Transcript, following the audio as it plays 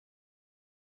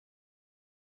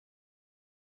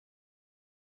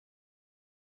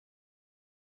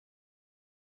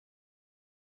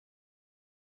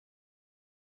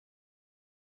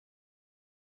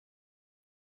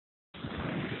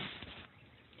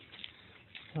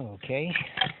Okay,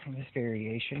 in this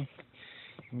variation,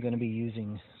 I'm going to be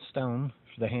using stone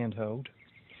for the handhold.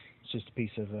 It's just a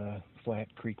piece of flat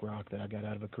creek rock that I got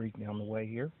out of a creek down the way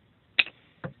here.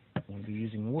 I'm going to be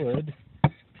using wood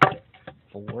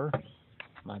for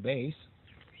my base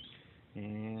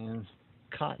and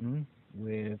cotton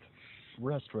with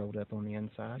rust rolled up on the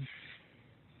inside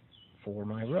for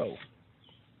my row.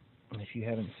 If you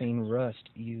haven't seen rust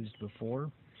used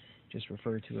before, just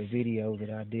refer to a video that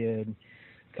I did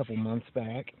a couple months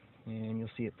back and you'll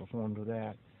see it performed with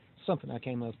that. Something I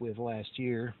came up with last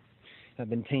year. I've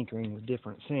been tinkering with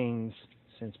different things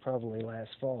since probably last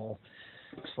fall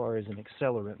as far as an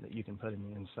accelerant that you can put in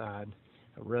the inside.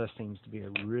 Rust seems to be a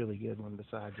really good one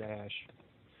besides ash,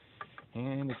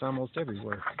 and it's almost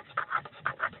everywhere.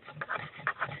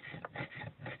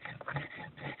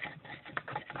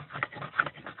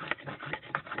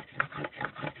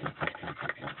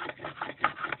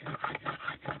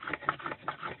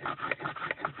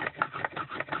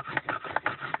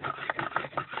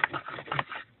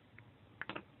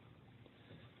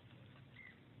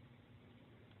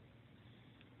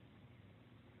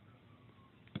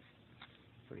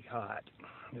 Pretty hot.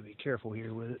 Gotta be careful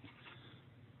here with it.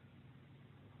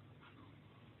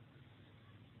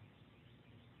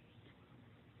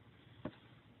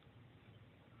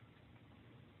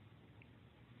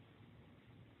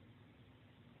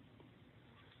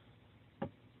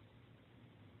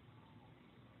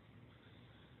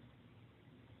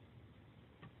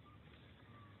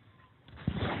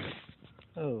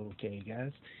 Okay,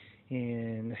 guys.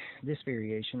 In this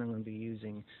variation, I'm going to be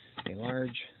using a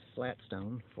large flat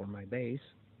stone for my base.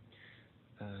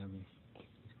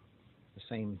 The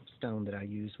same stone that I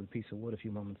used with a piece of wood a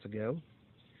few moments ago.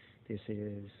 This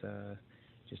is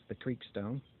just the creek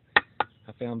stone.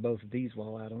 I found both of these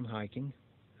while out on hiking.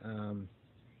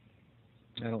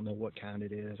 I don't know what kind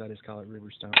it is. I just call it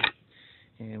river stone.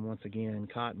 And once again,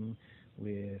 cotton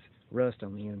with rust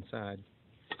on the inside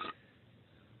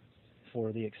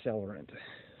for the accelerant.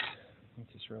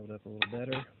 Let's just roll it up a little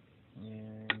better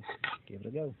and give it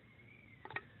a go.